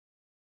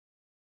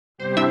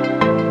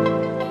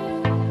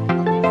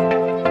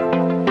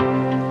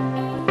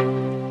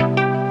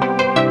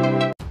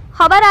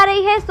खबर आ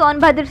रही है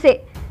सोनभद्र से,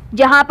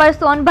 जहां पर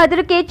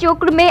सोनभद्र के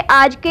चुक्र में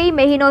आज कई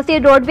महीनों से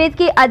रोडवेज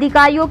के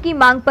अधिकारियों की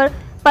मांग पर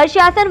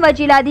प्रशासन व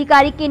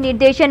जिलाधिकारी के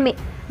निर्देशन में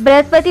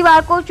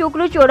बृहस्पतिवार को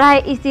चुक्र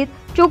चौराहे स्थित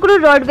चुक्र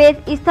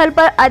रोडवेज स्थल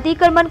पर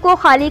अतिक्रमण को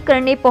खाली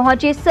करने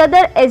पहुंचे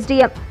सदर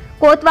एसडीएम,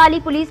 कोतवाली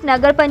पुलिस,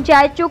 नगर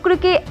पंचायत चुक्र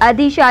के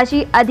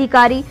अधिशासी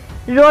अधिकारी,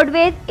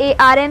 रोडवेज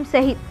एआरएम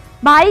सहित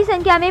भारी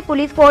संख्या में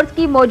पुलिस फोर्स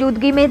की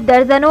मौजूदगी में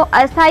दर्जनों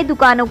अस्थायी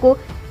दुकानों को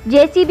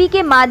जेसीबी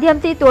के माध्यम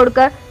से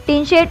तोड़कर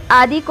टीन शेड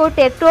आदि को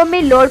ट्रैक्टरों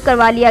में लोड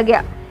करवा लिया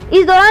गया।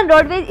 इस दौरान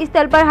रोडवेज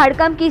स्थल पर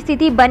हड़कम की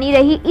स्थिति बनी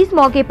रही। इस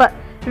मौके पर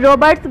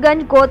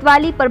रॉबर्ट्सगंज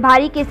कोतवाली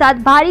प्रभारी के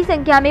साथ भारी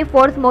संख्या में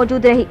फोर्स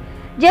मौजूद रही,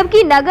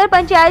 जबकि नगर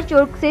पंचायत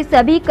चुर्क से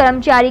सभी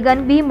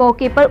कर्मचारीगण भी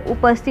मौके पर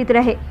उपस्थित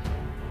रहे।